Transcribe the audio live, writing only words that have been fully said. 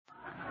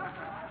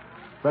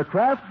The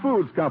Kraft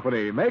Foods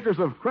Company, makers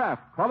of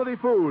Kraft Quality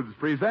Foods,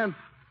 presents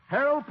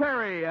Harold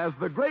Perry as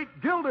the Great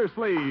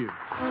Gildersleeve.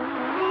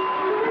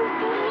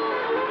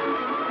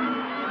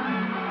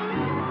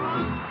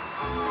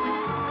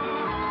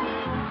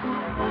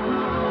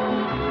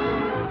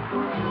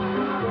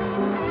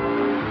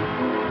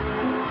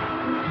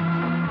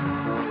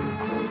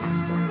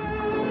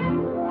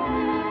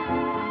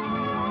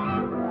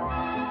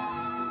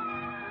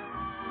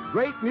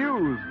 Great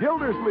news!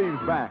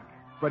 Gildersleeve's back.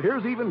 But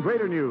here's even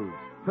greater news.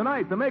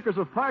 Tonight, the makers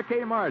of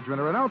Parquet Margarine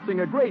are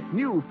announcing a great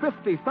new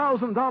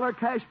 $50,000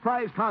 cash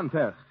prize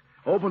contest,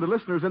 open to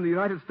listeners in the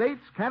United States,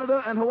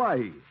 Canada, and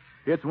Hawaii.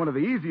 It's one of the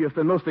easiest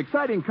and most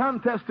exciting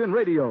contests in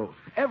radio.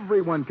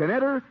 Everyone can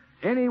enter.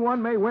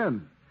 Anyone may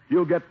win.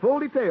 You'll get full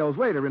details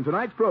later in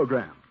tonight's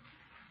program.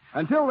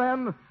 Until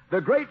then,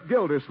 the Great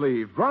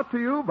Gildersleeve, brought to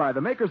you by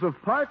the makers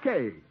of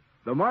Parquet,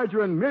 the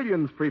margarine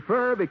millions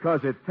prefer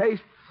because it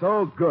tastes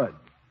so good.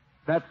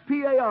 That's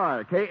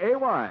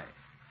Parkay.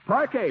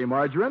 Parquet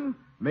Margarine,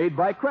 made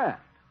by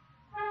Kraft.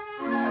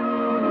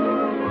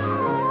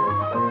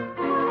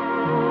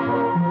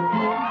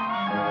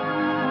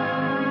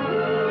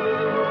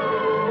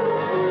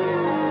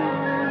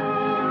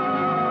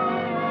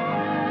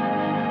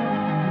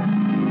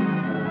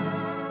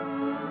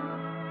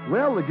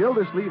 Well, the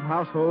Gildersleeve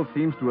household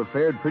seems to have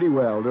fared pretty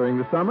well during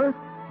the summer.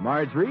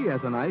 Marjorie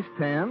has a nice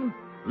tan.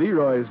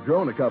 Leroy's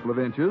grown a couple of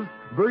inches.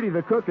 Bertie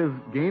the cook has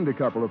gained a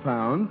couple of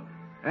pounds.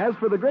 As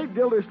for the great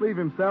Gildersleeve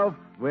himself,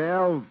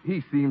 well,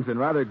 he seems in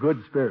rather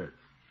good spirits.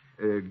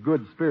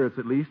 Good spirits,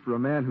 at least, for a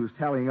man who's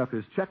tallying up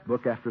his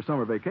checkbook after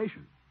summer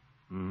vacation.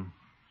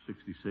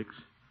 66,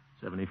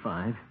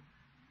 75,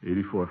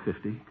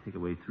 84.50. Take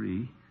away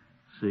 3,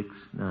 6,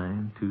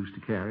 9, 2s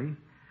to carry.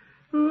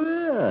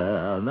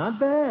 Well, not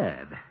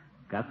bad.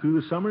 Got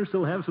through the summer,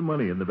 still have some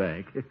money in the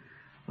bank.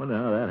 Wonder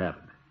how that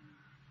happened.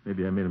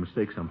 Maybe I made a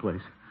mistake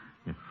someplace.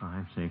 5,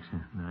 6,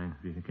 9,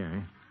 3 to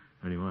carry.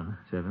 31,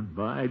 7.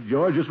 By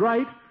George is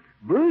right.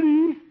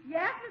 Bertie.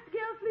 Yes, Mr.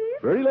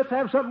 Gildersleeve? Bertie, let's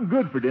have something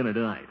good for dinner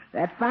tonight.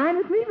 That's fine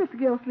with me, Mr.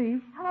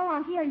 Gildersleeve. Hello,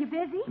 Unky. Are you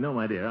busy? No,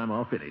 my dear, I'm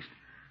all finished.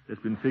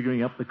 Just been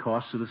figuring up the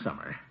costs of the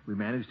summer. We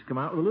managed to come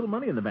out with a little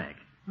money in the bank.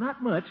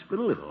 Not much, but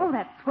a little. Oh,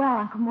 that's swell,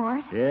 Uncle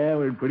Mort. Yeah,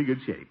 we're in pretty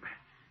good shape.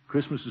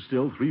 Christmas is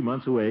still 3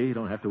 months away. You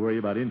don't have to worry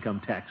about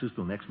income taxes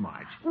till next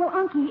March. Well,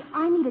 Unky,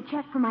 I need a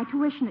check for my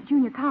tuition at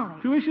junior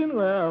college. Tuition?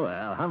 Well,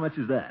 how much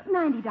is that?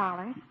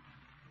 $90.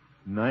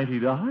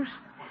 $90?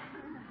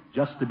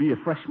 Just to be a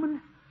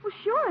freshman? Well,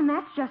 sure, and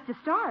that's just a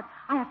start.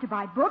 I have to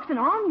buy books and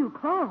all new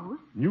clothes.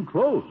 New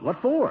clothes?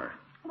 What for?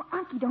 Well,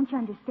 Unky, don't you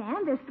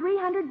understand? There's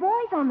 300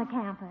 boys on the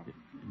campus.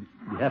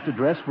 You have to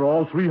dress for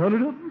all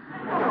 300 of them?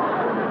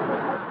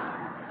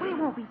 Well, it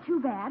won't be too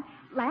bad.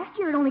 Last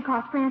year it only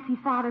cost Francie's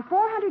father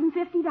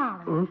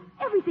 $450.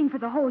 Everything for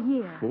the whole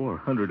year.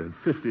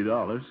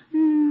 $450?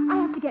 I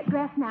have to get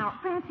dressed now.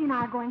 Francie and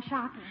I are going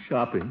shopping.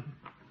 Shopping?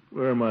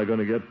 Where am I going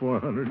to get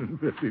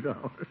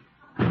 $450?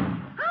 Hi, Unc.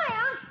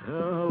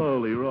 Hello,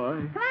 Leroy.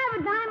 Can I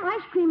have a dime?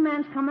 Ice cream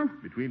man's coming.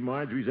 Between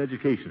Marjorie's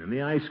education and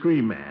the ice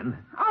cream man.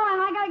 Oh,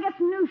 and I gotta get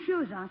some new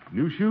shoes, Unc.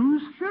 New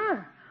shoes?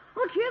 Sure.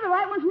 Look here, the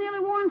right one's nearly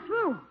worn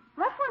through.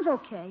 Left one's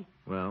okay.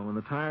 Well, when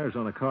the tires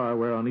on a car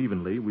wear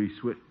unevenly, we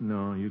switch...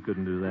 No, you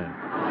couldn't do that.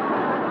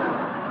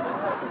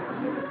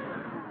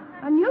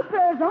 A new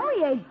pair's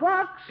only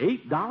 $8.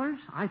 $8?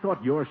 I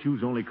thought your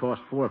shoes only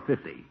cost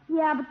 $4.50.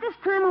 Yeah, but this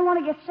time I want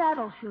to get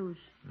saddle shoes.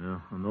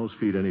 Well, on those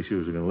feet, any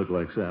shoes are going to look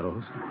like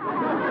saddles.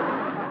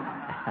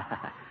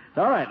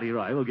 All right,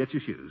 Leroy, we'll get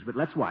your shoes. But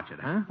let's watch it,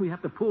 huh? We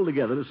have to pull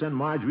together to send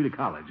Marjorie to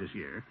college this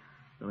year.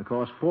 It's going to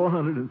cost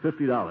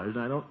 $450, and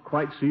I don't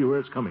quite see where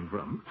it's coming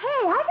from.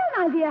 Hey, I got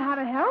an idea how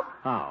to help.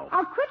 How?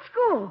 I'll quit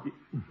school.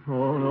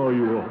 Oh, no,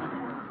 you won't.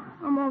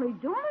 I'm only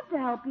doing it to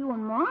help you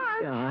and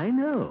Marge. Yeah, I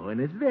know, and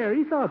it's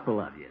very thoughtful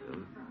of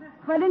you.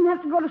 If I didn't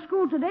have to go to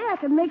school today, I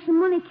could make some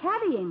money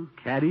caddying.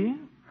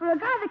 Caddying? For a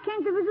guy that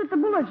came to visit the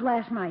Bullards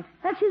last night.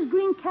 That's his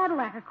green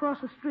Cadillac across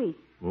the street.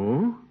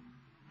 Oh?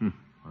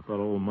 I thought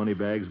old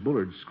Moneybags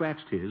Bullard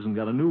scratched his and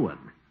got a new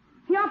one.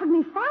 He offered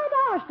me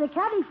 $5 to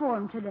caddy for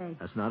him today.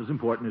 That's not as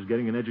important as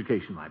getting an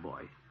education, my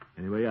boy.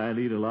 Anyway, I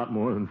need a lot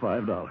more than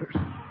 $5.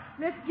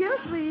 Miss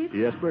Gildersleeve.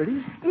 Yes, Bertie?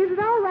 Is it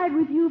all right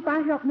with you if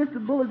I help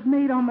Mr. Bullard's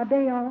maid on my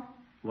day off?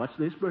 What's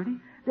this, Bertie?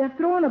 They're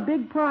throwing a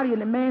big party in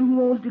the man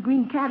who owns the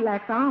green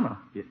Cadillac's honor.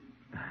 Yeah.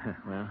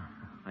 Well,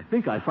 I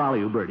think I follow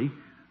you, Bertie.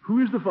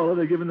 Who is the fellow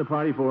they're giving the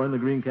party for in the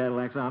green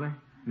Cadillac's honor?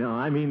 No,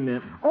 I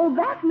mean... Oh,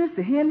 that's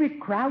Mr. Henry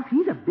Krause.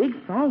 He's a big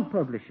song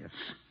publisher.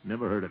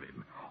 Never heard of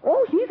him.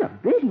 Oh, he's a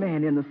big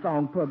man in the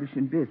song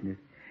publishing business.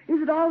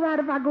 Is it all right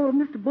if I go to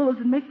Mr.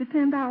 Bullard's and make the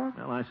 $10?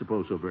 Well, I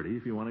suppose so, Bertie,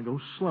 if you want to go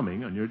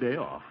slumming on your day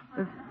off.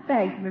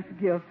 Thanks, Mr.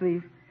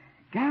 Gildersleeve.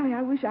 Golly,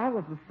 I wish I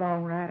was a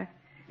songwriter.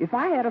 If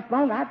I had a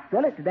song, I'd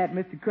sell it to that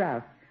Mr.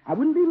 Krause. I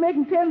wouldn't be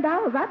making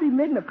 $10. I'd be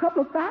making a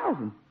couple of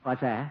thousand.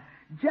 What's that?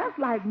 Just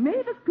like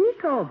Mavis P.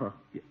 Culver.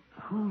 Yeah.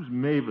 Who's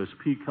Mavis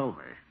P.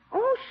 Culver?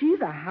 Oh, she's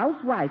a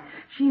housewife.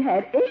 She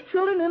had 8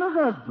 children and a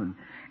husband.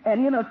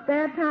 And in her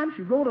spare time,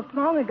 she wrote a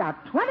song and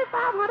got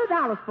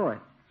 $2,500 for it.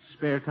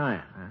 spare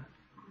time, huh?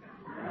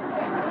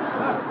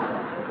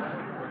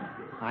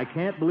 I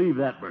can't believe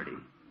that, Bertie.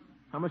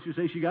 How much you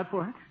say she got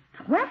for it?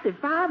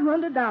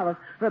 $2,500.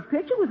 Her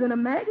picture was in a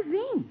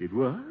magazine. It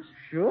was?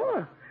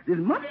 Sure. There's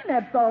money in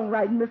that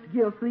songwriting, Mr.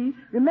 Gildersleeve.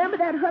 Remember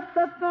that Hut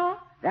Stuff song?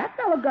 That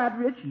fella got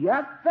rich.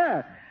 Yes,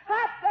 sir.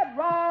 Hut Stuff,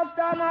 wrong,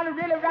 storm on a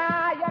really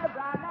ride, yellow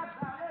brown,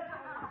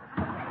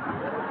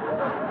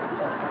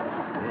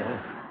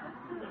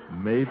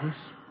 Mavis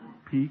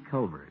P.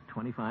 Culver,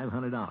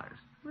 $2,500.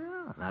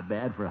 Well, not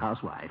bad for a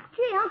housewife.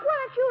 Gee, Unc,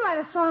 why don't you write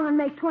a song and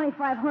make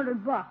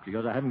 $2,500?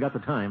 Because I haven't got the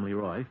time,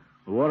 Leroy.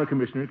 The water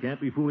commissioner can't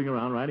be fooling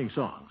around writing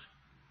songs.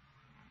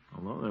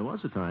 Although there was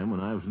a time when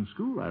I was in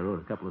school, I wrote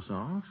a couple of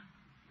songs.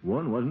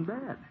 One wasn't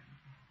bad.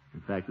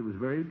 In fact, it was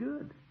very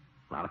good.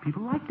 A lot of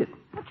people liked it.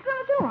 What you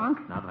gonna do,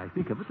 Unc? Now that I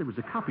think of it, there was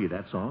a copy of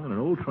that song in an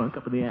old trunk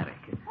up in the attic.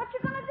 What you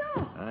gonna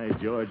do? By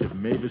George, if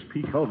Mavis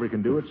P. Culver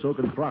can do it, so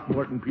can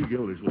Throckmorton P.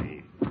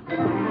 Gildersleeve.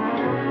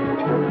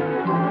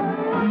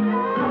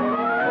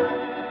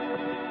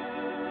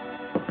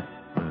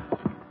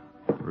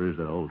 Where's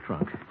that old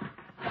trunk?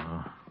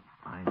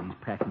 Find these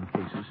packing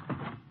cases.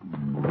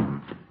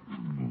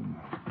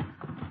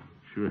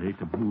 Sure hate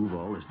to move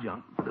all this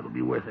junk, but it'll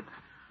be worth it.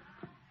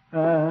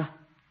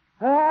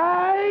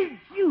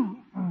 you.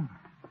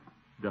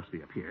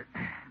 Dusty up here.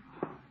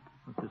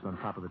 What's this on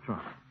top of the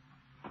trunk?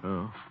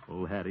 Oh,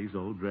 old Hattie's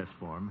old dress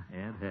form.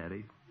 Aunt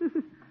Hattie.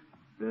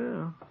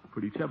 Yeah,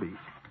 pretty chubby.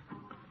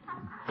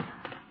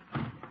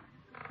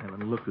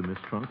 Haven't looked in this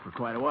trunk for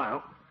quite a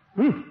while.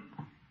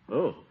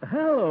 Oh,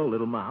 hello,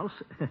 little mouse.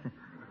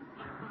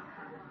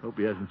 Hope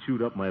he hasn't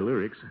chewed up my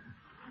lyrics.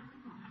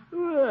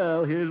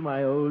 Well, here's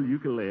my old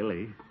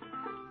ukulele.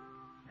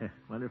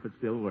 Wonder if it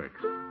still works.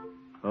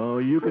 Oh,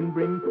 you can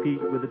bring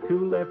Pete with the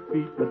two left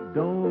feet, but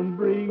don't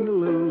bring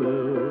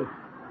Lulu.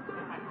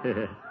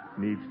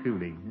 Needs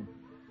tuning.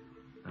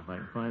 If I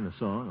can find the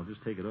song, I'll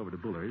just take it over to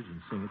Buller's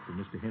and sing it for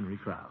Mr. Henry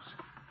Krause.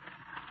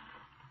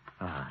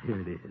 Here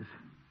it is.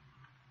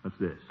 What's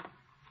this?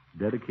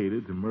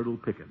 Dedicated to Myrtle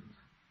Pickens.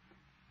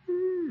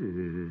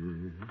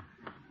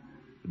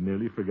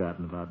 Nearly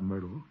forgotten about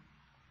Myrtle.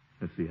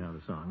 Let's see how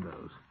the song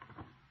goes.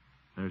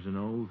 There's an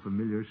old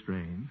familiar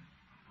strain,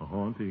 a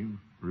haunting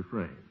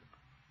refrain.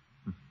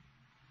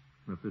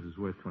 If this is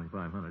worth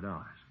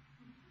 $2,500.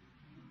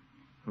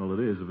 Well, it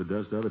is if it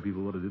does to other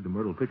people what it did to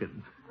Myrtle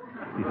Pickens.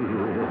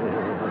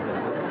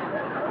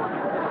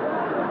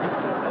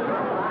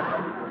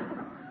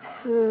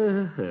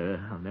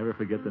 I'll never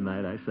forget the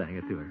night I sang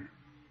it to her,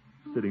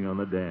 sitting on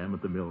the dam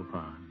at the mill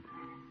pond.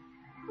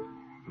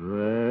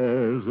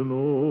 There's an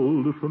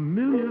old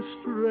familiar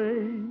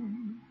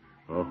strain,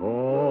 a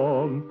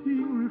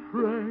haunting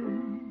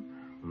refrain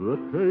that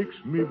takes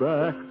me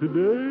back to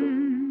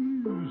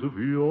days of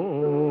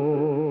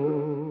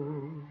yore.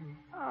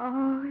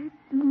 Oh,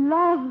 it's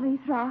lovely,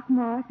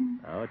 Throckmorton.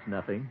 Oh, it's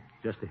nothing.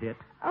 Just a hit.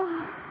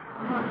 Oh.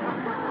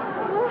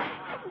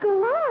 Go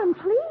on,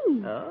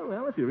 please. Oh,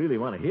 well, if you really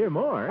want to hear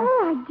more.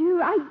 Oh, I do.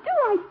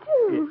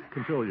 Yeah,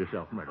 control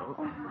yourself, Myrtle.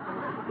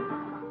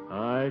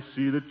 I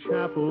see the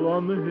chapel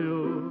on the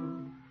hill,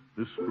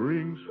 the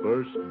spring's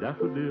first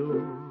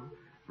daffodil,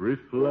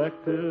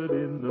 reflected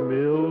in the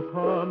mill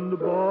pond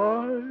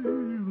by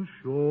the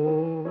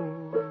shore.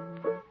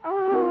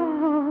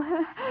 Oh.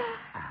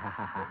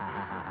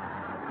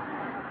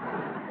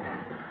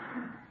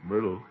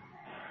 Myrtle.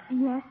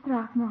 Yes,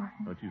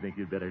 Throckmorton. Don't you think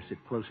you'd better sit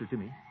closer to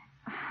me?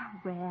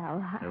 Well, There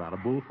are a lot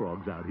of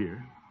bullfrogs out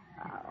here.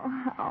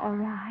 oh, all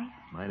right.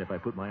 Mind if I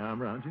put my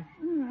arm around you?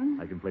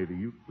 I can play the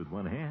uke with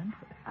one hand.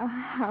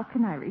 How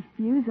can I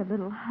refuse a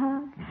little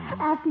hug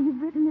after you've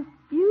written this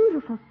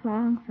beautiful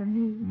song for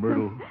me?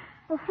 Myrtle.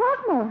 Oh,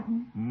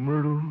 Throckmorton.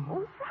 Myrtle.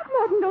 Oh,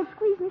 Throckmorton, don't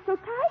squeeze me so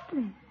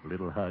tightly. A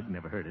little hug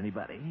never hurt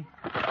anybody.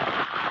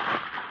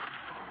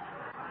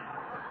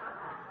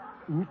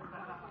 Oop.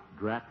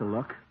 Drat the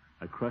luck.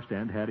 I crushed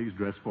Aunt Hattie's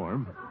dress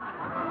form.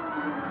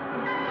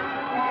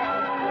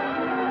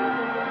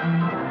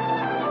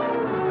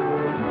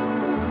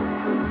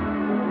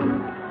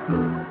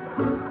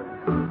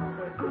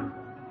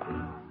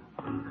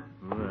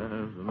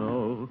 There's an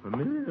old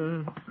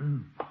familiar.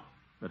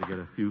 Better get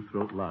a few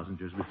throat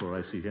lozenges before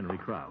I see Henry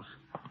Krause.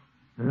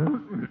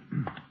 Shouldn't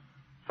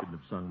have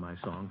sung my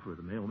song for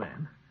the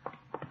mailman.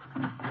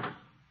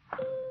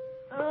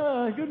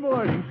 Good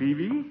morning,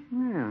 Peavy.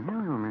 Well,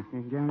 hello,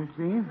 Mr.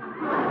 Gildersleeve.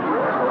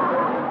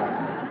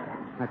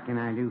 What can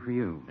I do for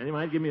you? And you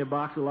might give me a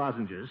box of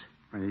lozenges.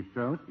 For his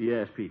throat?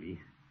 Yes,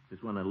 Peavy.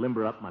 Just want to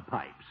limber up my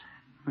pipes.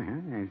 Well,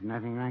 there's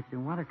nothing like the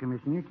water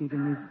commissioner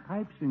keeping these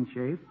pipes in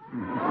shape.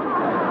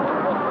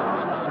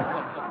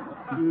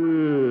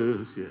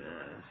 Yes.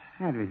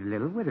 That was a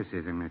little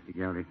witticism, Mr.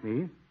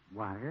 Gildersleeve.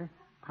 Water,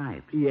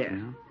 pipes. Yes. You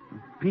know?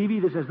 Peavy,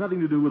 this has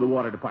nothing to do with the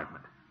water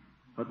department.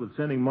 But with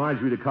sending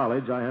Marjorie to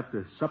college, I have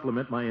to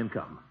supplement my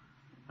income.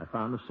 I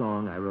found a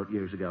song I wrote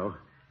years ago.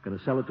 Going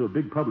to sell it to a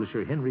big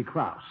publisher, Henry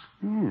Krause.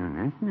 Yeah,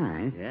 that's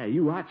nice. Yeah,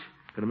 you watch.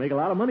 Going to make a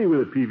lot of money with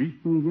it, Peavy.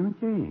 You don't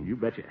say. You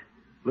betcha.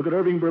 Look at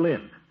Irving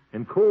Berlin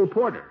and Cole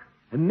Porter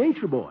and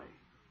Nature Boy.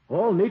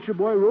 All Nature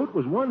Boy wrote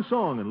was one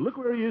song, and look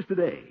where he is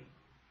today.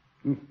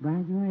 By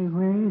the way,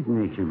 where is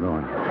Nature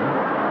Boy?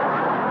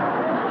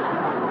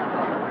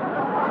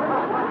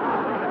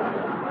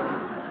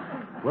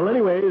 Well,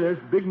 anyway, there's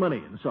big money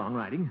in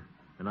songwriting,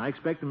 and I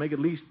expect to make at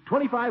least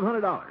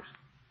 $2,500.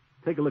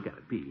 Take a look at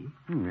it, P.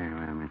 Very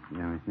well, Mr.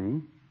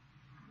 Gildersleeve.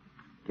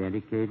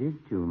 Dedicated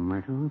to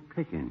Myrtle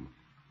Pickens.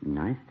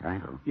 Nice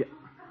title. Yeah.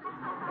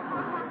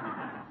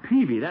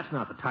 Peavy, that's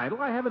not the title.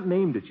 I haven't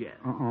named it yet.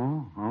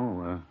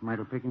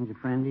 Myrtle Pickens a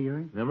friend of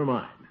yours? Never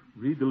mind.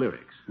 Read the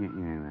lyrics. Yeah,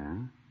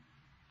 well.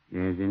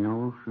 There's an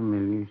old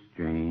familiar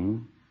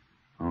strain,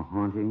 a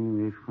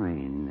haunting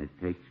refrain that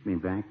takes me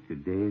back to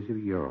days of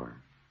yore.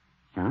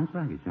 Sounds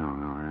like a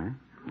song, all right.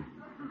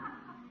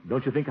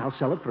 Don't you think I'll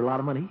sell it for a lot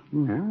of money?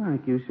 Well,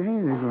 like you say,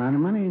 there's a lot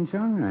of money in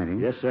songwriting.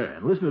 Yes, sir.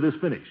 And listen to this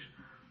finish.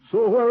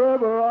 So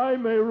wherever I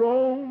may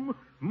roam,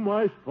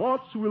 my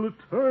thoughts will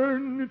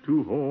turn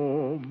to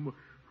home.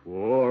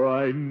 For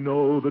I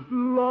know that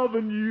love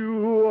and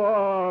you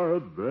are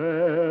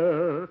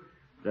there.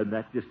 Doesn't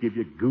that just give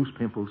you goose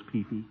pimples,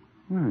 Peepee?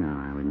 Well, no,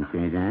 I wouldn't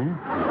say that.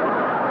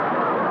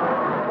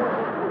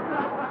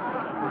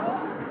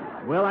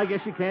 Well, I guess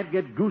you can't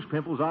get goose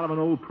pimples out of an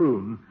old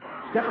prune.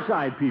 Step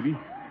aside, Peavy.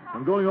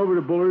 I'm going over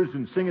to Bullard's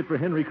and sing it for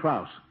Henry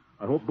Krause.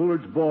 I hope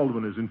Bullard's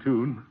Baldwin is in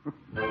tune.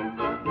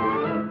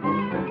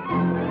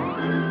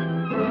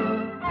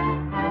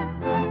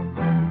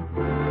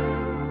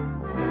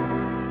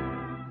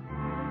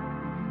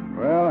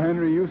 Well,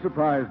 Henry, you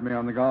surprised me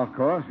on the golf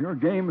course. Your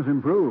game has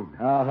improved.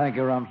 Oh, thank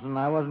you, Rumson.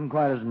 I wasn't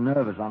quite as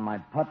nervous on my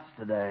putts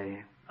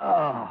today.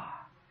 Oh,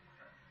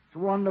 it's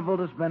wonderful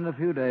to spend a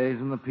few days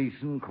in the peace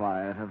and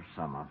quiet of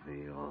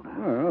Summerfield.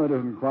 Well, it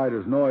isn't quite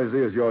as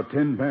noisy as your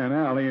Tin Pan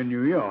Alley in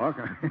New York.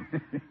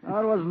 No,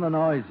 it wasn't the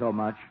noise so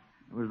much.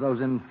 It was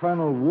those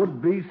infernal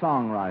would-be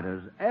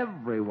songwriters.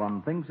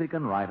 Everyone thinks he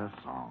can write a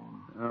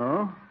song.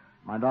 Oh?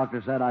 My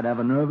doctor said I'd have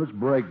a nervous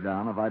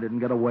breakdown if I didn't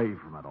get away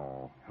from it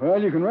all.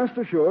 Well, you can rest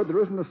assured there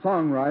isn't a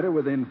songwriter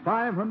within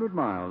 500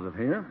 miles of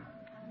here.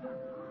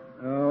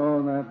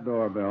 Oh, that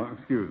doorbell.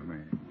 Excuse me.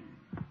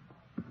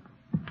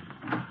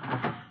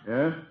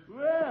 Yes?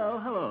 Well,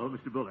 hello,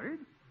 Mr. Bullard.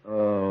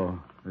 Oh,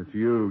 it's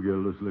you,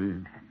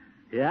 Gildersleeve.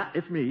 Yeah,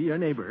 it's me, your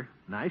neighbor.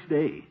 Nice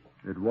day.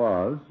 It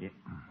was. Yeah.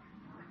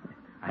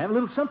 I have a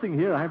little something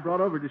here I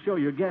brought over to show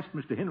your guest,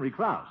 Mr. Henry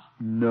Krause.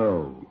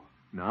 No.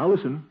 Now,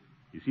 listen.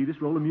 You see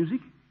this roll of music?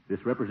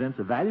 This represents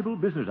a valuable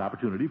business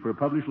opportunity for a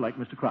publisher like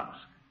Mr. Krause.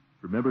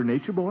 Remember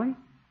Nature Boy?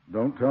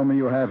 Don't tell me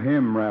you have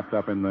him wrapped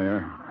up in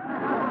there.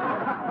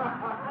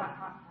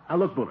 Now,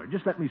 look, Bullard,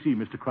 just let me see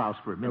Mr. Krause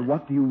for a minute. Now,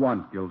 what do you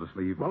want,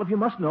 Gildersleeve? Well, if you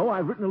must know,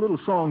 I've written a little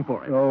song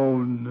for him. Oh,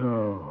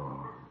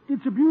 no.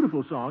 It's a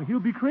beautiful song. He'll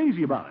be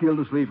crazy about it.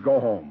 Gildersleeve, go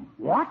home.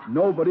 What?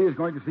 Nobody is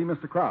going to see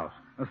Mr. Krause,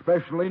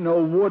 especially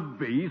no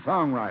would-be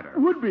songwriter.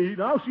 Would be.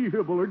 Now, see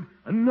here, Bullard.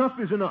 Enough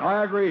is enough.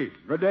 I agree.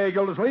 Good day,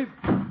 Gildersleeve.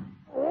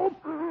 Oh,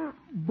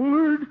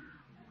 Bullard.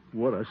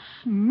 What a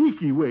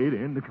sneaky way to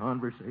end the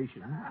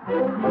conversation.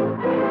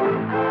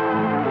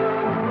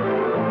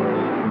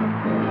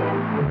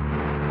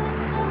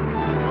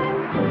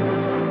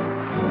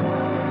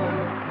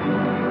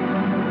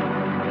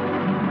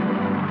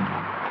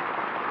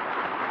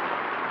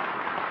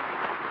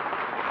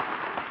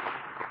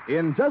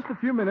 In just a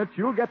few minutes,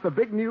 you'll get the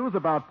big news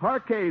about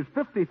Parquet's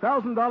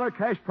 $50,000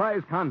 cash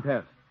prize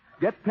contest.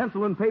 Get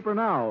pencil and paper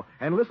now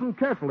and listen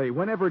carefully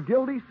whenever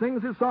Gildy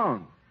sings his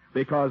song,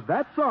 because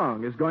that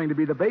song is going to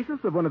be the basis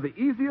of one of the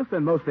easiest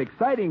and most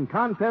exciting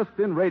contests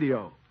in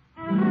radio.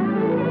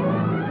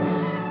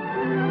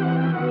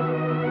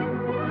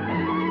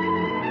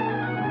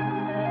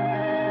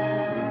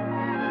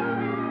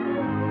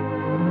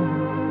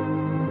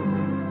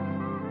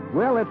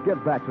 Well, let's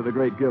get back to the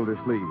great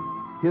Gildersleeve.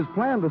 His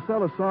plan to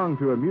sell a song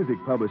to a music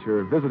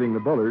publisher visiting the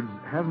Bullards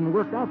hasn't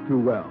worked out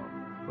too well.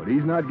 But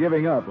he's not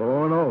giving up.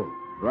 Oh, no.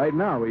 Right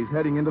now, he's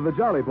heading into the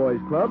Jolly Boys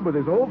Club with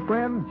his old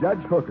friend,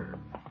 Judge Hooker.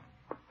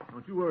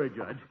 Don't you worry,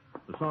 Judge.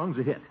 The song's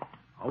a hit.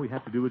 All we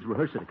have to do is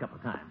rehearse it a couple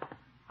of times.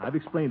 I've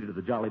explained it to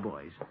the Jolly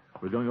Boys.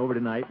 We're going over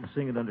tonight and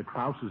sing it under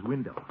Krause's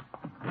window.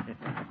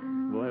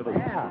 Boy,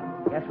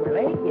 Well, guess we're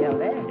late,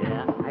 Gildy.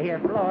 Yeah. I hear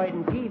Floyd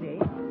and Peavy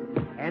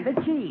and the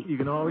Chief. You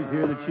can always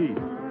hear the chief.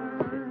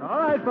 All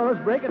right, fellas,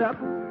 break it up.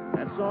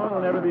 That song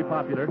will never be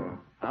popular.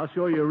 I'll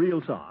show you a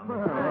real song. All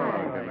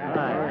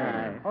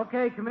right.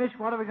 Okay, Commish,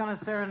 what are we going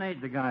to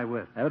serenade the guy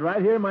with? Have it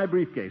right here in my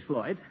briefcase,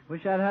 Floyd.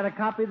 Wish I'd had a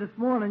copy this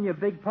morning. Your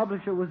big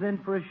publisher was in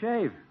for a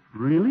shave.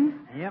 Really?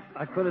 Yep,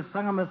 I could have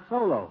sung him a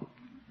solo.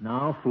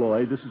 Now,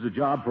 Floyd, this is a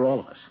job for all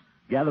of us.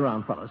 Gather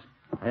around, fellas.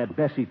 I had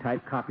Bessie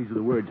type copies of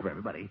the words for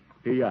everybody.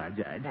 Here you are,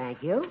 Judge.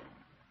 Thank you.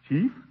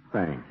 Chief?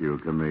 Thank you,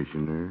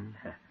 Commissioner.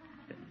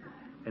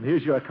 And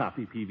here's your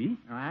copy, Peavy.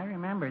 Oh, I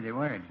remember the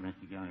words,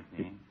 Mr.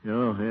 Gildersleeve.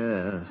 Oh,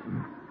 yes.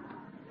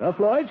 Well,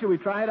 Floyd, shall we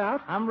try it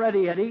out? I'm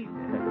ready, Eddie.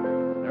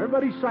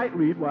 Everybody sight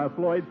read while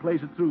Floyd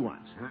plays it through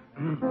once. That's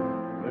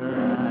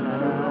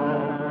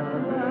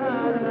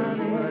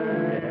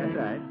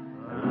right.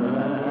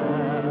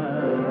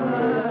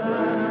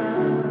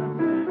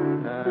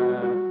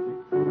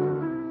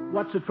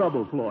 What's the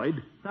trouble,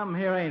 Floyd? Something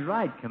here ain't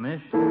right,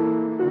 Commish.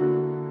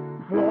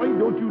 Floyd,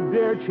 don't you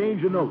dare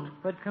change a note.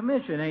 But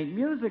Commission ain't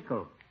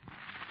musical.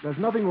 There's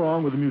nothing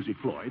wrong with the music,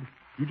 Floyd.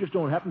 You just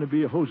don't happen to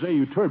be a Jose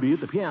Uturbi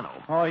at the piano.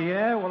 Oh,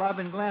 yeah? Well, I've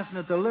been glancing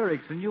at the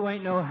lyrics, and you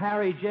ain't no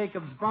Harry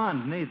Jacobs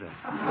Bond, neither.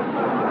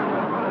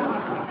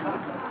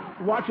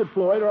 Watch it,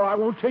 Floyd, or I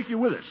won't take you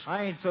with us.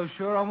 I ain't so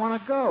sure I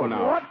want to go. Oh,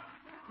 now. What?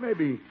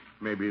 Maybe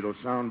it'll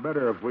sound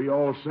better if we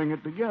all sing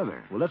it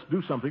together. Well, let's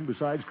do something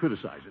besides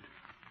criticize it.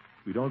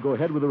 If we don't go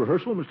ahead with the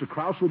rehearsal, Mr.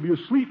 Krause will be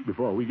asleep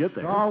before we get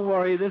there. Don't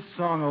worry, this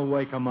song will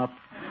wake him up.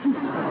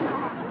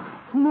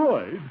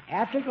 Floyd?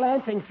 After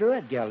glancing through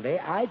it, Gildy,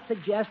 I'd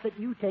suggest that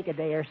you take a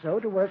day or so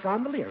to work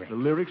on the lyrics. The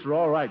lyrics are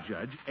all right,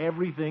 Judge.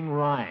 Everything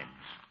rhymes.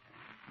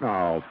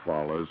 Now,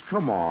 fellas,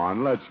 come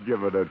on. Let's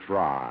give it a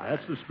try.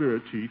 That's the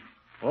spirit, Chief.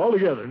 All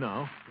together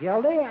now.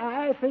 Gildy,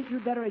 I think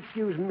you'd better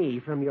excuse me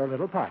from your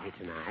little party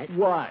tonight.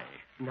 Why?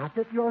 Not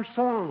that your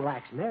song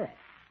lacks merit,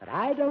 but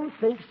I don't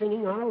think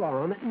singing on a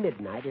lawn at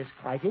midnight is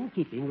quite in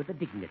keeping with the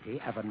dignity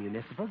of a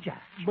municipal judge.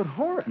 But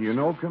Horace. You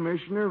know,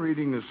 Commissioner,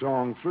 reading the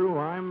song through,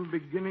 I'm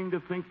beginning to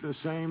think the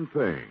same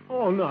thing.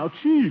 Oh, now,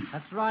 Chief.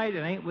 That's right.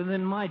 It ain't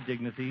within my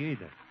dignity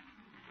either.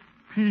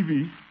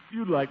 Peavy,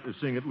 you'd like to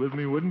sing it with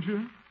me, wouldn't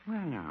you? Well,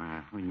 no,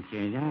 I wouldn't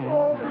say that.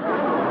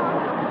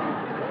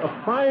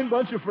 A fine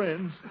bunch of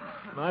friends.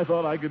 And I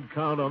thought I could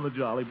count on the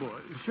Jolly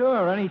Boys.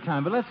 Sure,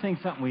 anytime, but let's sing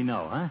something we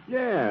know, huh?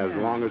 Yeah, as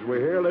long as we're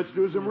here, let's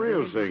do some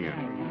real singing.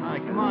 All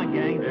right, come on,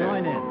 gang.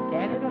 Join in.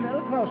 Get it a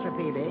little closer,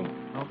 Peavy.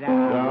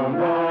 Down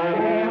by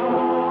the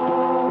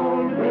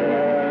old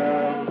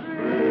mill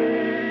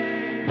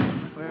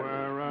stream,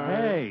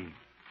 Hey,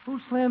 who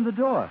slammed the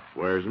door?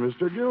 Where's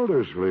Mr.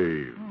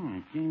 Gildersleeve? Oh,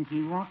 it seems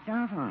he walked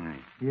out on us.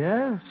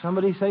 Yeah?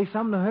 Somebody say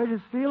something to hurt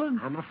his feelings?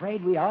 I'm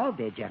afraid we all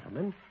did,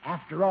 gentlemen.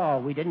 After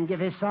all, we didn't give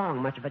his song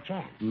much of a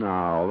chance.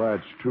 Now,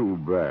 that's too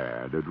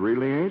bad. It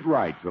really ain't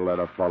right to let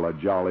a fella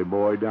Jolly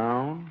Boy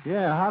down.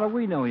 Yeah, how do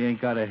we know he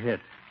ain't got a hit?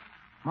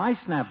 My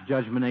snap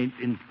judgment ain't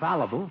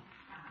infallible.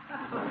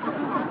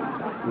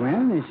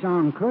 Well, this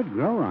song could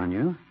grow on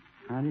you.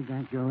 How did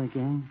that go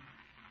again?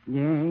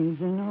 There's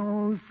an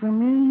old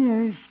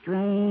familiar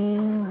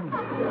strain.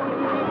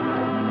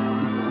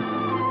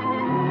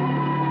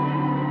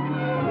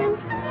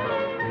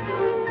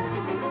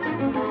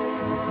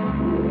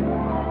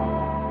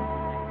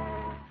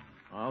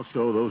 I'll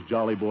show those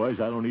Jolly Boys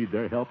I don't need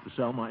their help to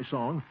sell my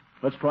song.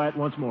 Let's try it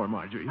once more,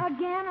 Marjorie.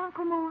 Again,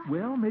 Uncle Mort?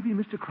 Well, maybe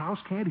Mr.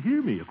 Krause can't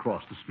hear me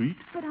across the street.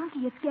 But,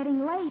 Unky, it's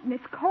getting late, and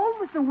it's cold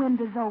with the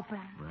windows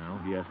open. Well,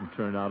 he hasn't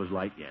turned out his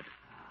light yet.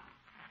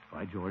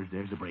 By George,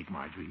 there's the break,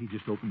 Marjorie. He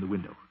just opened the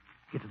window.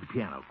 Get to the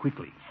piano,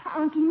 quickly.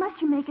 Unky,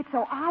 must you make it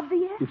so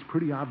obvious? It's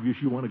pretty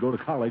obvious you want to go to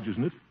college,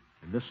 isn't it?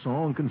 And this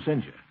song can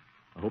send you.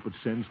 I hope it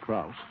sends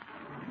Krause.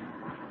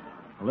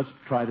 Now, let's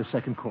try the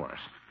second chorus.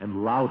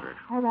 And louder.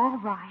 Oh, all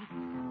right.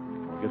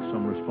 I'll get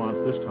some response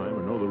this time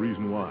or know the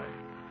reason why.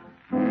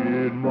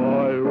 In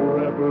my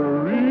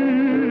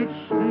reverie, it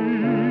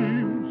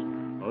seems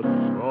a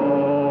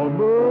summer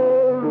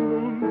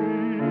moonbeams.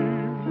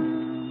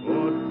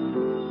 But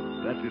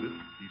that's it.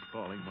 He's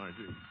calling,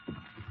 Marjorie.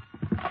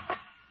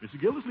 Mr.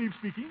 Gildersleeve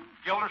speaking.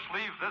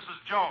 Gildersleeve, this is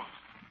Jones.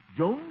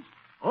 Jones?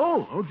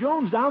 Oh,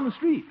 Jones down the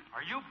street.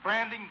 Are you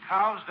branding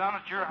cows down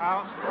at your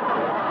house?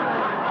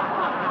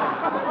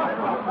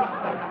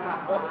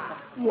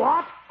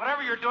 What?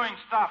 Whatever you're doing,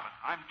 stop it.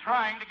 I'm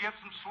trying to get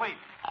some sleep.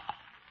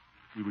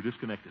 We were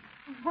disconnected.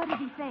 What did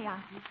he say,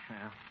 Unky?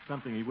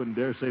 Something he wouldn't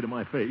dare say to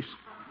my face.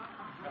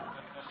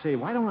 Say,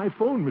 why don't I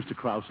phone Mr.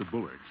 Krause at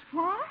Bullard's?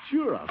 What?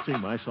 Sure, I'll sing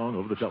my song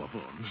over the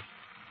telephone.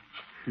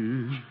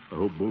 I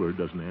hope Bullard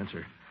doesn't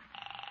answer.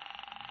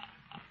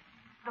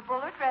 The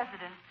Bullard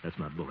residence. That's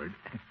not Bullard.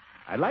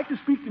 I'd like to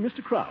speak to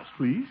Mr. Krause,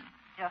 please.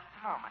 Just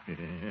a moment.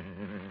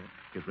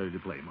 Get ready to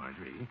play,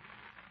 Marjorie.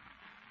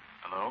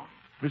 Hello?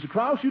 Mr.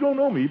 Krause, you don't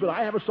know me, but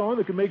I have a song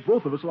that can make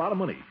both of us a lot of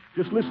money.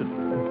 Just listen.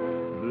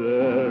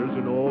 There's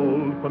an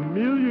old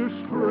familiar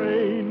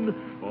strain,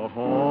 a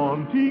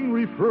haunting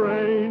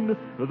refrain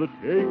that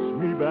takes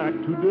me back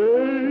to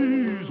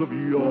days of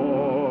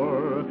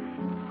yore.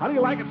 How do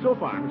you like it so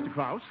far, Mr.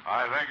 Krause?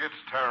 I think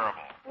it's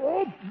terrible.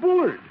 Oh,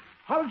 Bullard!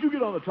 How did you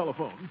get on the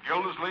telephone?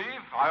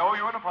 Gildersleeve, I owe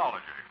you an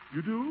apology.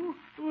 You do?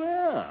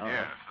 Well...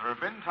 Yes, there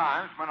have been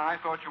times when I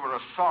thought you were a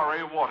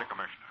sorry water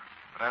commissioner.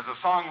 But as a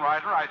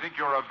songwriter, I think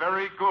you're a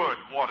very good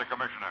water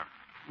commissioner.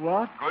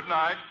 What? Good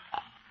night.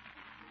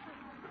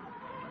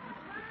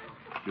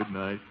 Good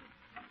night.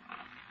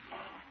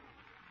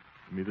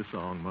 Give me the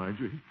song,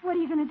 Marjorie. What are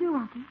you going to do,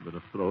 Unky?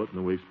 Better throw it in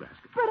the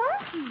wastebasket. But,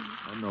 Unky...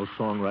 I'm no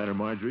songwriter,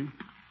 Marjorie.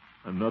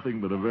 I'm nothing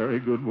but a very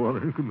good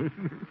water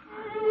commissioner.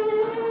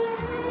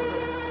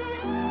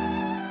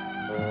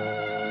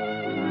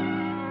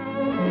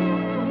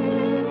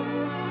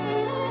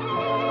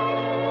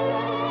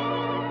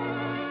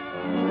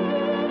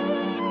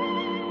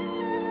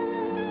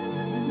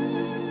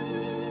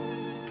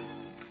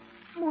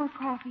 More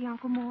coffee,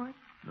 Uncle Mort.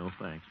 No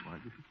thanks,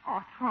 Marjorie.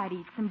 Oh, try to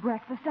eat some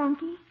breakfast,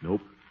 Unky.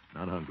 Nope,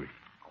 not hungry.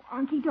 Oh,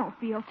 Unky, don't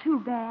feel too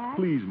bad.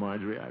 Please,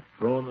 Marjorie, I've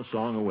thrown the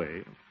song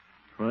away.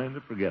 I'm trying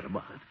to forget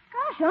about it.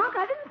 Gosh, Unc,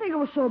 I didn't think it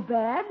was so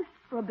bad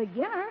for a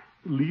beginner.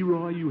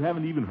 Leroy, you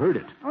haven't even heard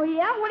it. Oh,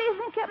 yeah? What do you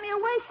think kept me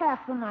awake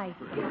half the night?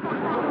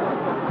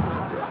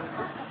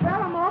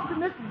 Well, I'm off to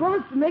Mr.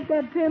 Bullock's to make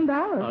that $10.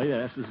 Oh,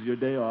 yes, this is your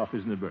day off,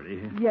 isn't it,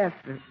 Bertie? Yes,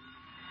 sir.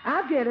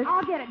 I'll get it.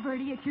 I'll get it,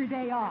 Bertie. It's your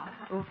day off.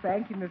 Oh,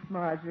 thank you, Miss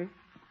Marjorie.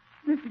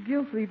 Mr.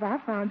 Gildersleeve, I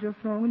found your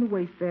song in the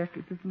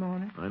wastebasket this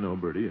morning. I know,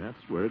 Bertie.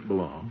 That's where it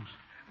belongs.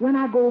 When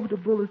I go over to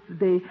Bullock's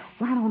today,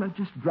 why don't I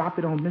just drop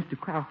it on Mr.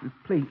 Krause's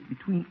plate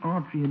between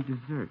entree and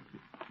dessert?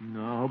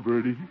 No,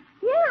 Bertie.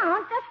 Yeah,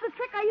 Unc, that's the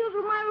trick I use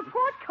with my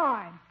report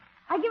card.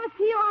 I give it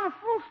to you on a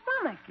full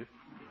stomach.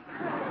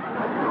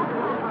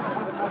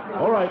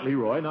 All right,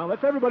 Leroy. Now,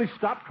 let's everybody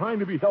stop trying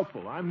to be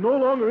helpful. I'm no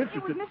longer It was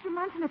interested. Mr.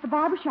 Munson at the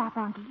barber shop,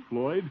 Unky.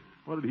 Floyd,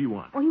 what did he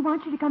want? Well, he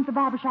wants you to come to the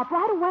barber shop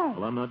right away.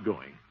 Well, I'm not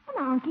going. Well,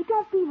 now, Unky,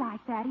 don't be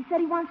like that. He said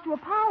he wants to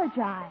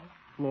apologize.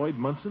 Floyd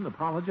Munson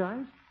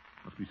apologized?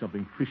 Must be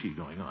something fishy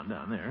going on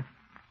down there.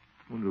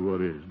 Wonder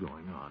what is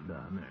going on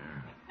down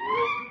there.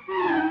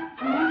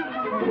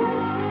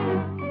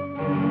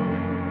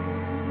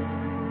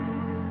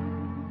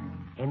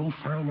 Any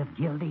sign of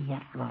Gildy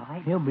yet,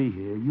 Floyd? He'll be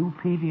here. You,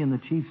 Peavy, and the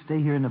chief stay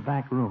here in the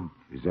back room.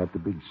 Is that the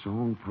big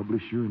song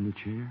publisher in the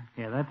chair?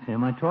 Yeah, that's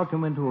him. I talked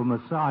him into a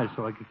massage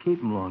so I could keep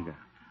him longer.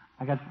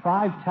 I got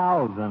 5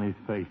 towels on his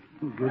face.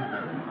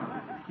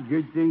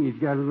 Good thing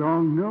he's got a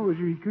long nose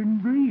or he couldn't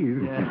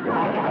breathe.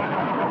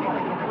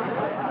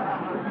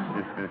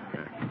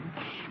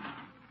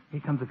 Here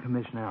comes the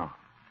commish now.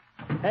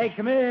 Hey,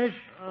 Commish.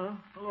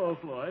 Hello,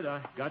 Floyd.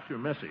 I got your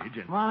message.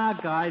 And... Come on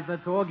out, guys.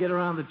 Let's all get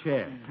around the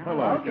chair.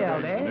 Hello,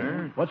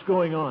 Commissioner. What's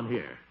going on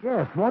here?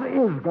 Yes, what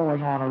is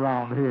going on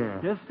around here?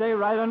 Just stay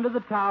right under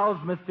the towels,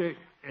 Mr.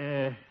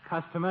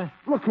 Customer.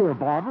 Look here,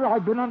 Barber.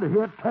 I've been under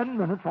here 10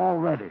 minutes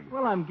already.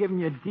 Well, I'm giving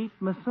you a deep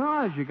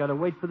massage. You got to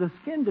wait for the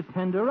skin to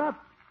tender up.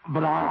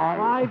 But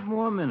I... 5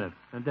 more minutes.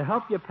 And to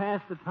help you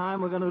pass the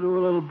time, we're going to do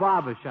a little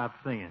barbershop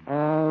singing.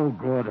 Oh,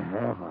 good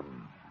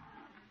heavens.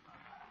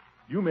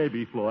 You may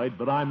be, Floyd,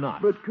 but I'm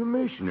not. But,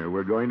 Commissioner,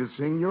 we're going to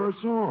sing your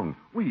song.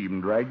 We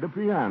even dragged the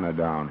piano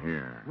down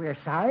here. We're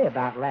sorry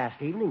about last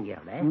evening,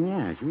 Gildy.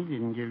 Yes, we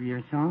didn't give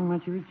your song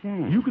much of a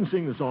chance. You can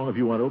sing the song if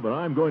you want to, but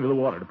I'm going to the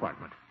water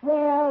department.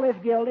 Well,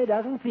 if Gildy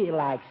doesn't feel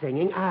like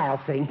singing,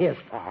 I'll sing his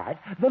part,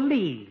 the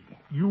lead.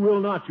 You will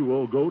not, you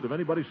old goat. If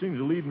anybody sings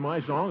the lead in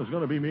my song, it's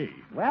going to be me.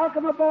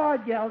 Welcome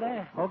aboard,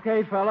 Gildy.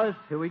 Okay, fellas,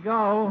 here we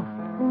go.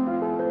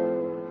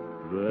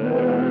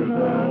 There's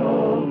an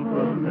old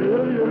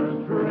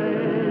familiar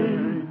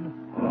strain,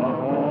 a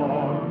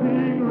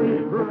haunting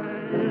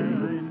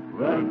refrain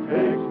that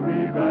takes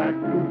me back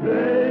to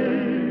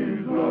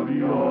days of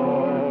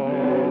yore.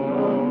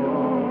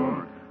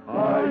 I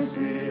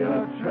see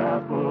a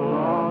chapel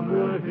on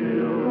the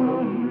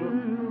hill,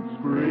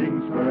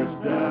 spring's first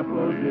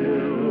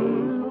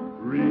daffodils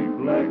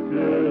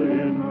reflected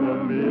in the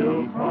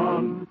mill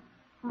pond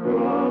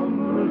from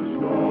the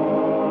shore.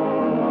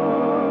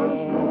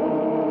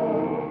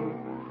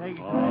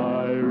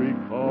 I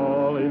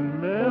recall in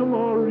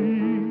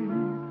memory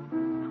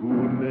 2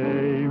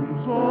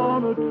 names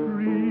on a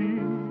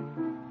tree,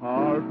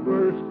 our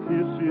first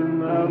kiss in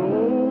that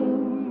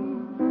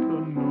old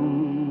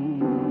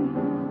canoe.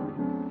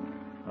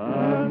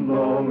 And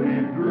though we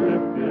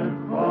drifted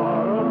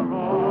far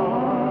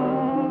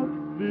apart,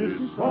 this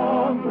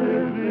song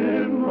lives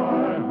in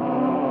my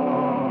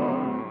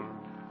heart.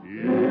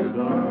 It's a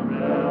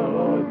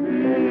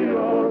melody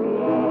of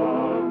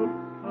love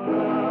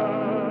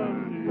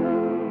and you.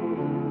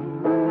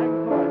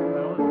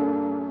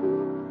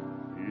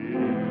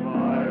 In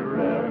my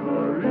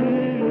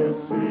reverie you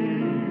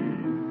see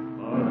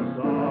a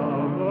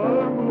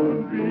summer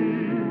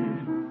moonbeam,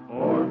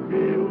 or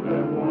field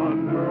that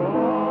wander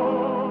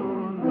on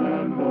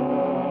and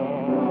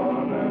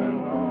on and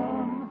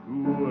on, to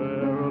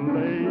where a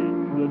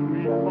lane that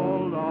we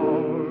called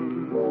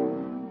ours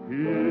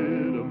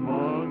hid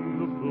among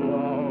the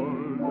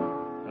flowers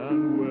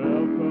and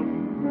welcome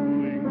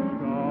cooling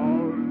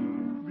showers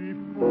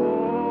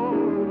before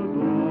the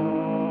dawn.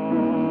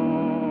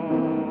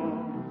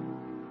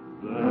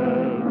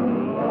 There's a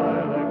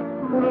lilac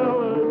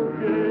trellis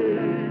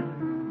gate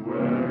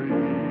where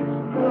each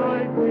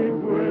night we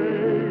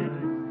wait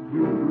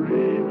to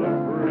breathe the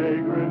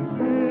fragrance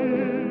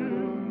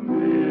in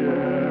the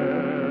air.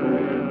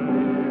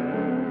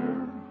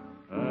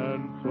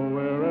 And so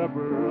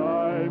wherever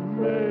I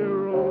may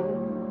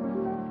roam,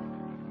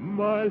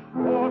 my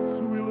thoughts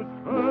will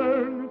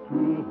turn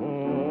to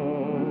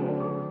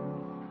home.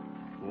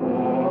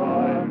 For I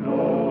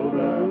know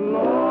that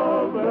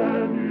love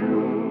and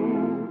you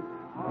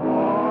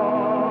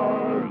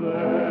are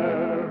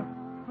there,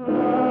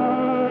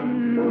 and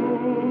you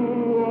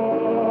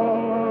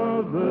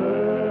are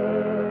there.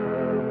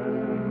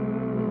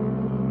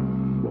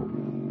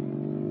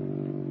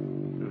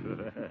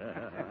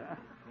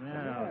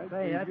 Well,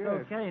 say, that's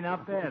okay.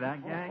 Not bad, huh,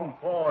 gang?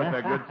 Oh, it's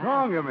a good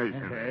song,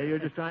 Commissioner. Hey, you're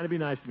just trying to be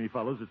nice to me,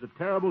 fellows. It's a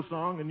terrible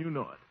song, and you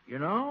know it. You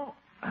know,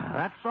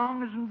 That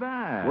song isn't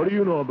bad. What do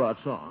you know about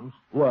songs?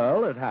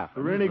 Well, it happens.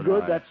 If they're any that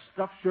good, I- that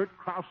stuffed shirt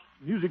Krause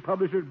music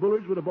publisher at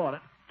Bullard's would have bought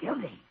it.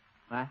 Gildy.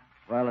 Huh?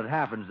 Well, it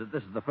happens that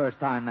this is the first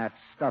time that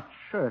stuffed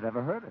shirt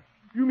ever heard it.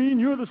 You mean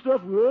you're the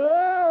stuff?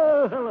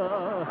 Whoa,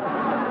 hello.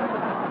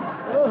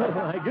 Oh,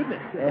 my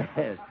goodness.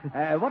 Yes.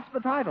 What's the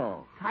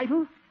title?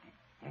 Title?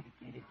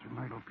 Dedicated to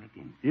Myrtle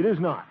Pickens. It is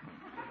not.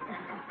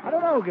 I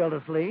don't know,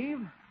 Gildersleeve.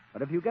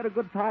 But if you get a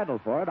good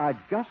title for it, I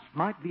just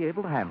might be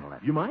able to handle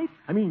it. You might?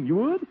 I mean, you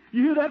would?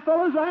 You hear that,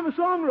 fellas? I'm a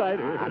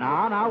songwriter.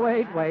 Now,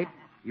 wait.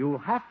 You'll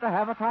have to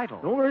have a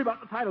title. Don't worry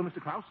about the title, Mr.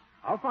 Krause.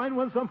 I'll find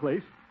one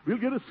someplace. We'll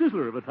get a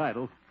sizzler of a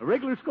title. A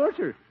regular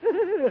scorcher.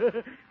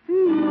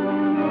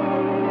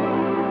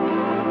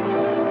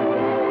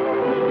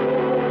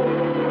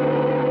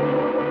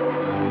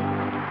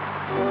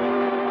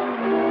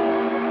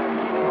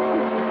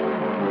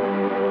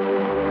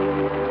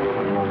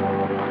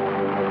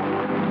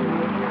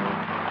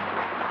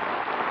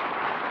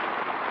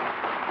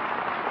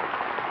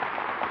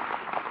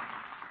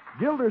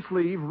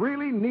 Gildersleeve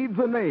really needs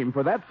a name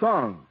for that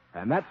song,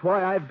 and that's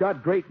why I've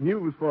got great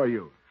news for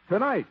you.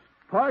 Tonight,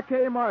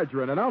 Parquet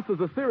Margarine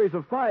announces a series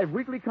of 5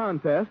 weekly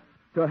contests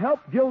to help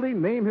Gildy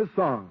name his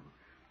song.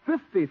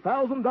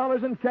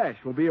 $50,000 in cash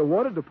will be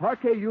awarded to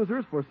Parquet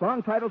users for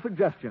song title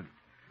suggestions.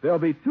 There'll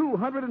be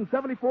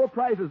 274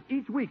 prizes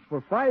each week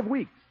for 5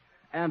 weeks,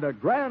 and a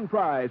grand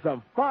prize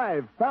of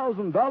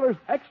 $5,000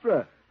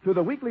 extra to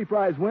the weekly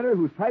prize winner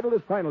whose title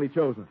is finally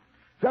chosen.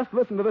 Just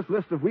listen to this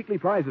list of weekly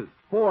prizes.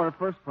 4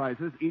 first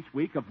prizes each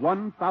week of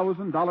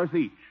 $1,000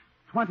 each.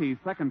 20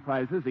 second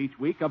prizes each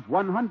week of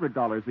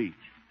 $100 each.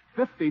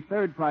 50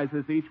 third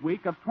prizes each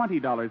week of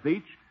 $20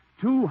 each.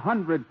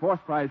 200 fourth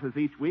prizes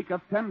each week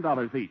of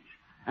 $10 each.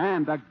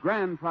 And a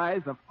grand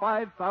prize of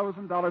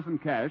 $5,000 in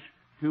cash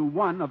to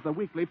one of the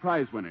weekly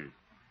prize winners.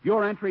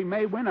 Your entry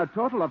may win a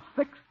total of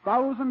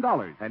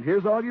 $6,000. And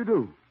here's all you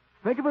do.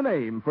 Think of a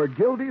name for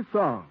Gildy's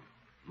song.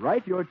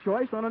 Write your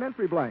choice on an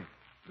entry blank.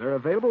 They're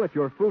available at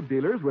your food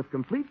dealers with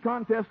complete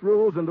contest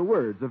rules and the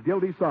words of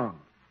Gildy's song.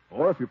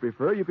 Or if you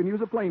prefer, you can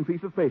use a plain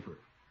piece of paper.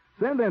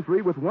 Send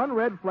entry with one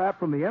red flap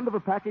from the end of a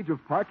package of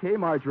Parquet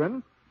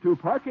Margarine to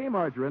Parquet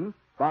Margarine,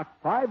 Box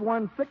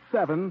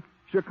 5167,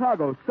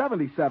 Chicago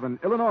 77,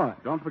 Illinois.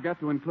 Don't forget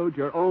to include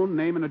your own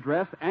name and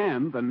address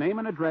and the name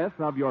and address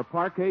of your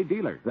Parquet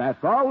dealer.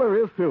 That's all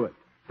there is to it.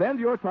 Send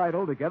your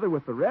title together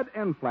with the red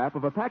end flap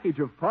of a package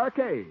of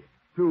Parquet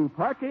to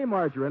Parquet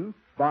Margarine,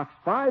 Box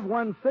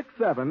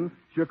 5167,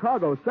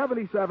 Chicago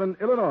 77,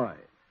 Illinois.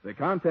 The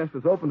contest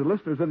is open to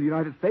listeners in the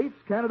United States,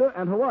 Canada,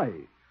 and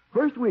Hawaii.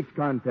 First week's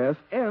contest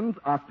ends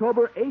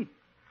October 8th.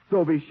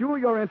 So be sure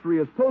your entry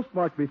is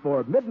postmarked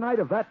before midnight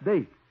of that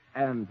date.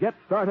 And get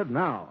started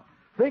now.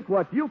 Think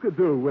what you could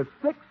do with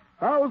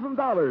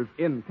 $6,000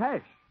 in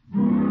cash.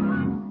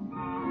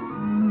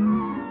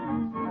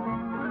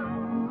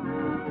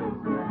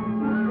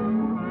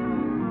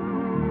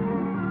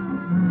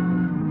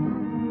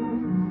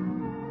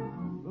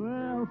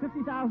 Well,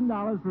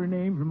 $50,000 for a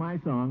name for my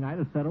song. I'd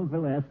have settled for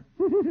less.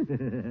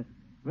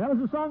 Well, as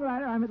a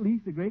songwriter, I'm at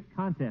least a great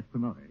contest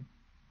promoter.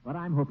 What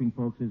I'm hoping,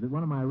 folks, is that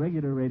one of my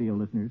regular radio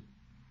listeners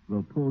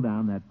will pull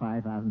down that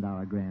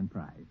 $5,000 grand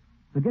prize.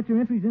 So get your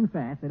entries in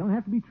fast. They don't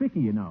have to be tricky,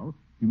 you know.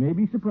 You may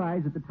be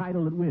surprised at the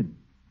title that wins.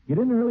 Get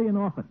in early and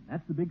often.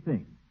 That's the big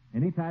thing.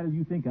 Any title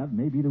you think of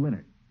may be the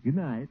winner. Good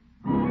night.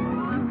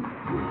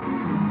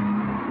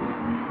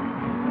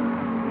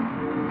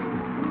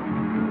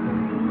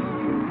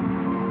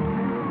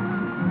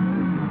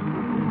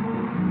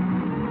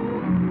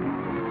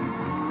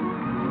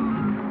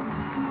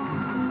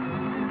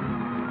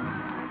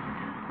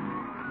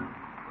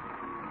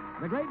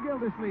 The Great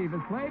Gildersleeve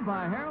is played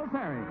by Harold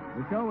Perry.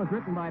 The show was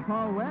written by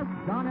Paul West,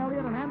 John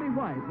Elliott, and Andy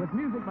White, with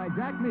music by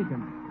Jack Meakin.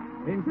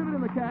 Included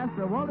in the cast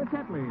are Walter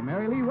Tetley,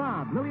 Mary Lee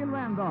Robb, Lillian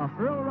Randolph,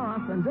 Earl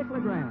Ross, and Dick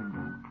LeGrand.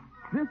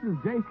 This is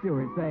Jay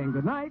Stewart saying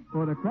goodnight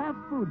for the Kraft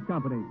Foods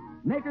Company,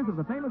 makers of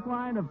the famous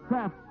line of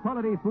Kraft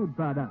quality food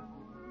products.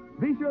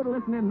 Be sure to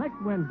listen in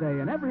next Wednesday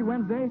and every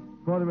Wednesday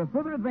for the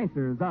further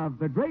adventures of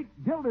the Great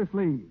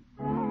Gildersleeve.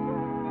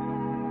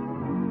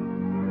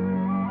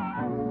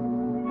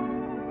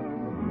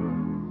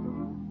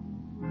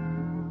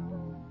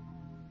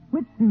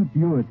 Which suits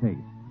your taste?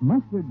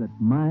 Mustard that's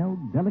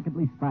mild,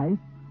 delicately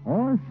spiced,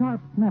 or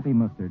sharp, snappy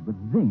mustard with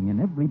zing in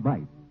every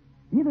bite?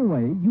 Either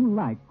way, you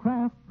like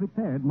Kraft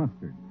Prepared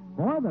Mustard.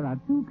 For there are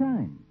 2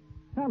 kinds.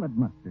 Salad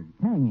mustard,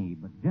 tangy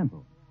but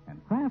gentle, and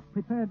Kraft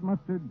Prepared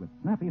Mustard with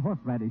snappy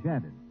horseradish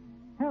added.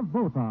 Have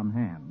both on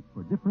hand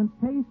for different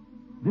tastes,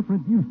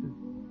 different uses.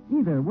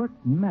 Either works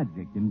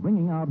magic in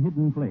bringing out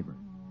hidden flavor.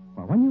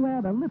 For when you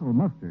add a little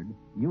mustard,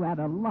 you add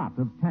a lot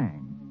of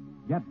tang.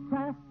 Get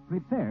Kraft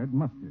Prepared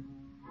Mustard.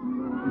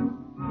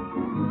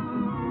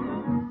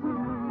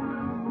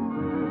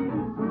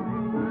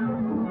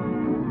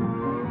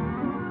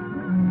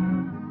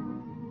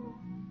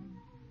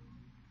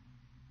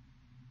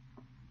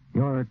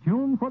 You're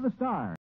tuned for the stars.